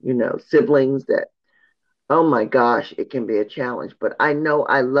 siblings that, oh my gosh, it can be a challenge, but I know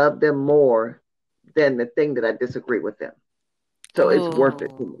I love them more than the thing that I disagree with them. So it's worth it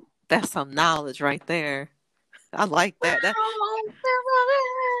to Oh, me. that's some knowledge right there. I like that.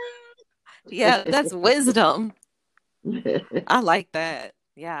 Yeah, that's wisdom. I like that.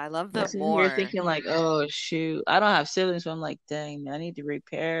 Yeah, I love I'm them sitting here more. thinking like, oh shoot, I don't have siblings, so I'm like, dang, I need to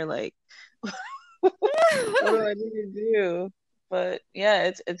repair. Like, what do I need to do? But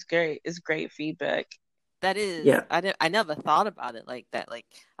yeah, it's great. It's great feedback. That is, Yeah, I never thought about it like that. Like,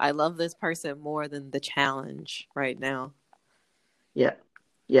 I love this person more than the challenge right now. yeah,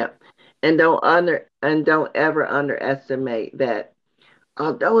 yeah. And don't ever underestimate that,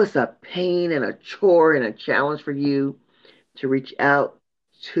 although it's a pain and a chore and a challenge for you to reach out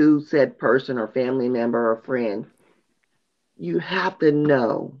to said person or family member or friend, you have to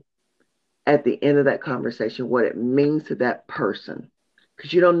know at the end of that conversation what it means to that person,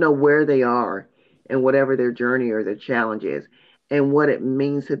 because you don't know where they are and whatever their journey or their challenge is and what it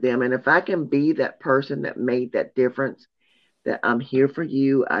means to them. And if I can be that person that made that difference, that I'm here for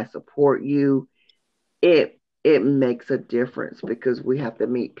you, I support you, it makes a difference, because we have to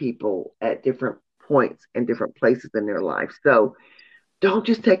meet people at different points and different places in their life. So don't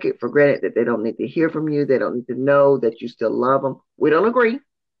just take it for granted that they don't need to hear from you. They don't need to know that you still love them. We don't agree.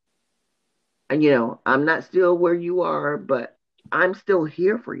 And, I'm not still where you are, but I'm still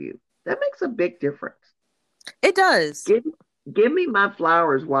here for you. That makes a big difference. It does. Give me my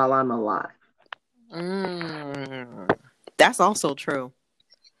flowers while I'm alive. That's also true.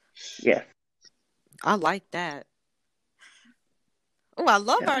 Yes. I like that. Oh, I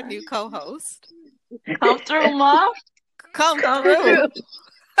love our new co-host. Come through, Mom. Come through.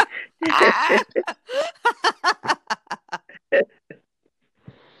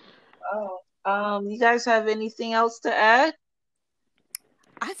 You guys have anything else to add?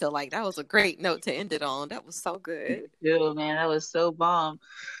 I feel like that was a great note to end it on. That was so good. Yeah, man, that was so bomb.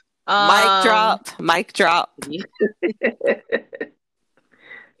 Mic drop.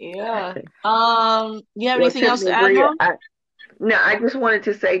 Yeah. You have anything else to add, Mom? No, I just wanted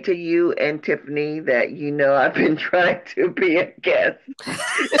to say to you and Tiffany that I've been trying to be a guest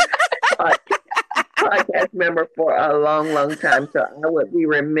podcast member for a long, long time. So I would be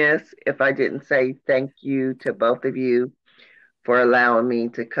remiss if I didn't say thank you to both of you for allowing me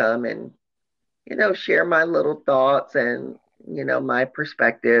to come and, share my little thoughts and, my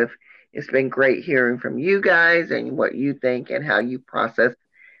perspective. It's been great hearing from you guys and what you think and how you process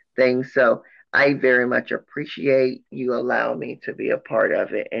things. So I very much appreciate you allowing me to be a part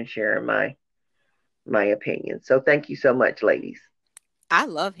of it and sharing my opinion. So thank you so much, ladies. I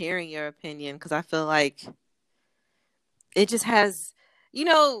love hearing your opinion because I feel like it just has,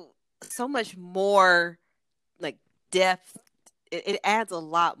 so much more like depth. It adds a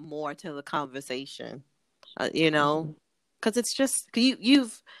lot more to the conversation, because it's just you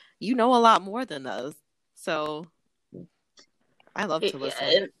know a lot more than us. So I love to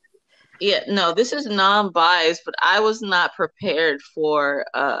listen. Yeah, no, this is non-biased, but I was not prepared for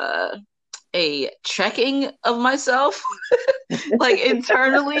a checking of myself like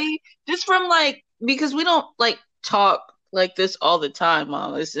internally, just from because we don't talk like this all the time,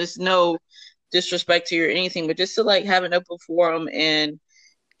 Mom. It's no disrespect to you or anything, but just to have an open forum and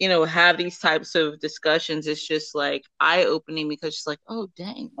have these types of discussions, it's just eye-opening because it's oh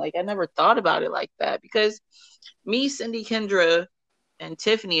dang, I never thought about it like that. Because me, Cindy, Kendra, and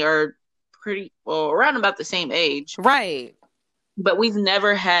Tiffany are pretty around about the same age, right? But we've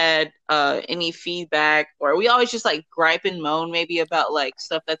never had any feedback, or we always just gripe and moan maybe about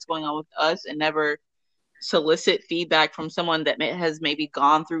stuff that's going on with us, and never solicit feedback from someone that has maybe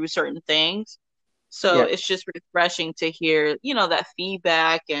gone through certain things. So It's just refreshing to hear, that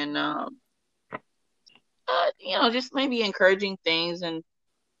feedback and, just maybe encouraging things and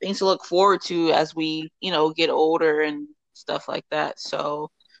things to look forward to as we, get older and stuff like that. So,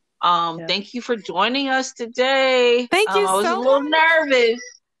 thank you for joining us today. Thank you. I was a little nervous,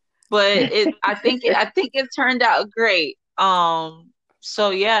 but I think it turned out great. So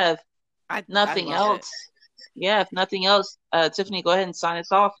yeah, if nothing else, Tiffany, go ahead and sign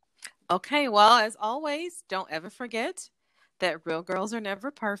us off. Okay, well, as always, don't ever forget that real girls are never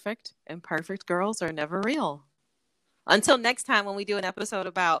perfect and perfect girls are never real. Until next time when we do an episode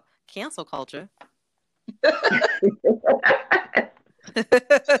about cancel culture.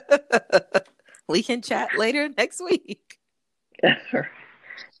 We can chat later next week.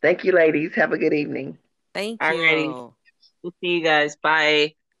 Thank you, ladies. Have a good evening. Thank you. Alrighty. We'll see you guys.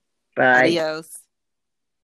 Bye. Bye. Adios.